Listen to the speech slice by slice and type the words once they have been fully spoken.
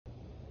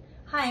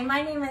Hi,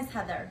 my name is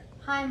Heather.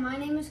 Hi, my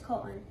name is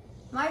Colton.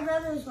 My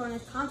brother was born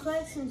with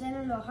complex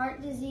congenital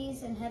heart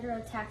disease and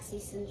heterotaxy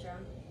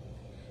syndrome.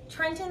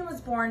 Trenton was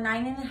born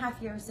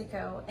 9.5 years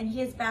ago, and he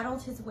has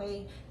battled his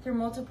way through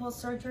multiple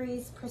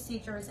surgeries,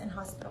 procedures, and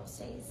hospital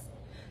stays.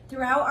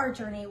 Throughout our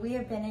journey, we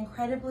have been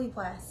incredibly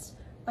blessed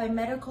by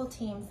medical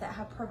teams that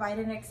have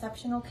provided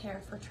exceptional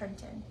care for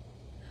Trenton.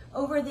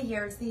 Over the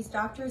years, these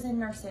doctors and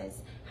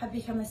nurses have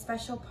become a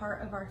special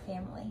part of our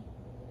family.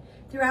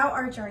 Throughout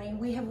our journey,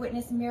 we have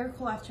witnessed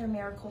miracle after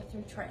miracle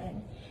through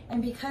Trenton,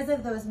 and because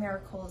of those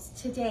miracles,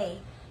 today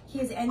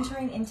he is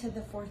entering into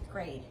the 4th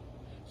grade.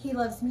 He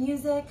loves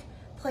music,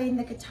 playing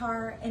the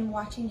guitar, and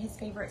watching his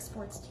favorite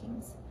sports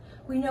teams.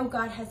 We know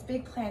God has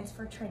big plans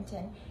for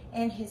Trenton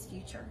and his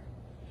future.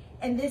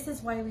 And this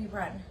is why we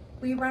run.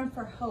 We run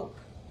for hope.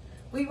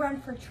 We run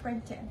for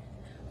Trenton.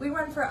 We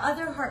run for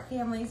other heart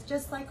families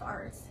just like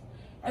ours.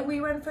 And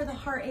we run for the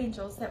heart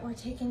angels that were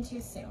taken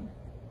too soon.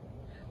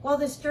 While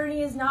this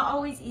journey is not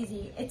always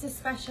easy, it's a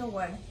special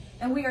one,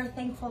 and we are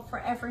thankful for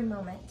every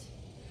moment.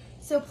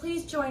 So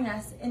please join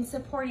us in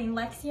supporting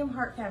Lexium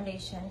Heart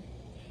Foundation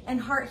and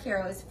Heart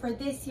Heroes for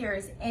this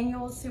year's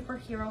annual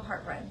Superhero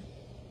Heart Run.